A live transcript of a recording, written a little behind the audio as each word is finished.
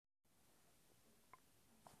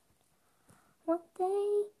one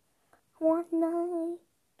day, one night,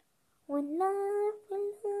 when life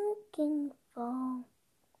we're looking for.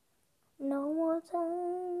 No more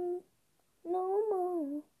time, no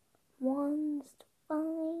more ones to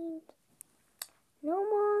find. No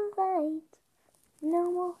more light,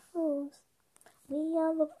 no more fools. We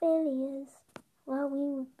are the failures while we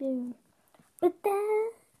were born. But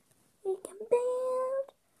then we can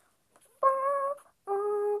build above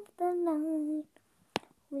of the night.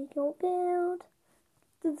 We can build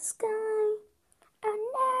to the sky and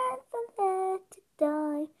never let it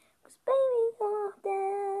die. 'Cause baby, you're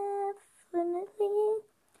definitely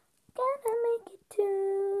gonna make it to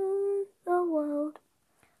the world.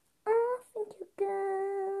 I think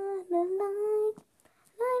you're gonna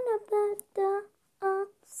line up the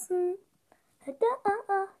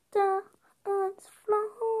dance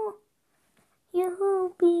floor. You'll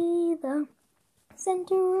be the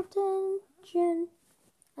center of attention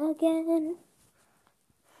again.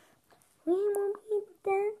 We won't be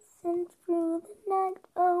dancing through the night,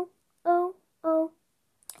 oh, oh, oh.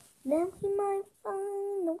 Then we might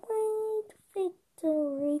find a way to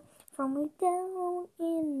victory from way down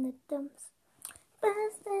in the dumps.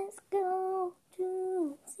 First, let's go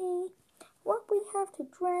to see what we have to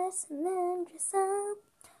dress and then dress up.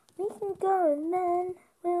 We can go and then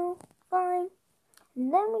we'll find,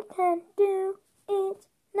 and then we can do it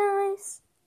nice.